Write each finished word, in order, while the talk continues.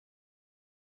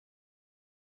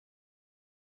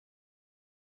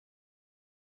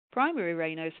Primary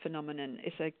Raynaud's phenomenon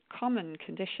is a common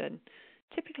condition,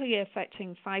 typically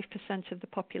affecting 5% of the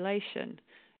population,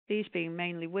 these being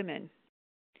mainly women.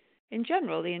 In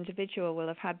general, the individual will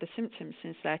have had the symptoms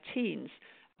since their teens,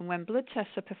 and when blood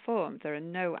tests are performed, there are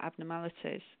no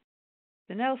abnormalities.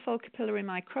 The nail fold capillary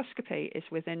microscopy is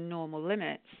within normal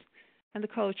limits, and the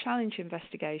cold challenge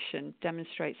investigation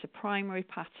demonstrates a primary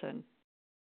pattern.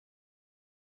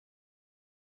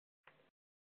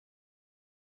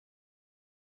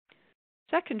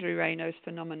 Secondary Raynaud's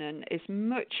phenomenon is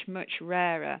much, much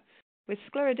rarer, with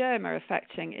scleroderma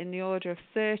affecting in the order of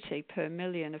 30 per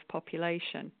million of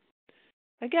population.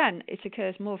 Again, it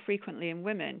occurs more frequently in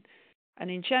women,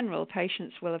 and in general,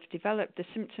 patients will have developed the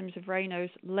symptoms of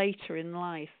Raynaud's later in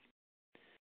life.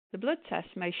 The blood test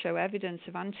may show evidence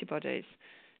of antibodies.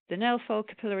 The nail fold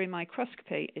capillary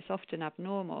microscopy is often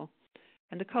abnormal,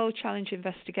 and the cold challenge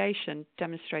investigation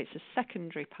demonstrates a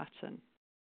secondary pattern.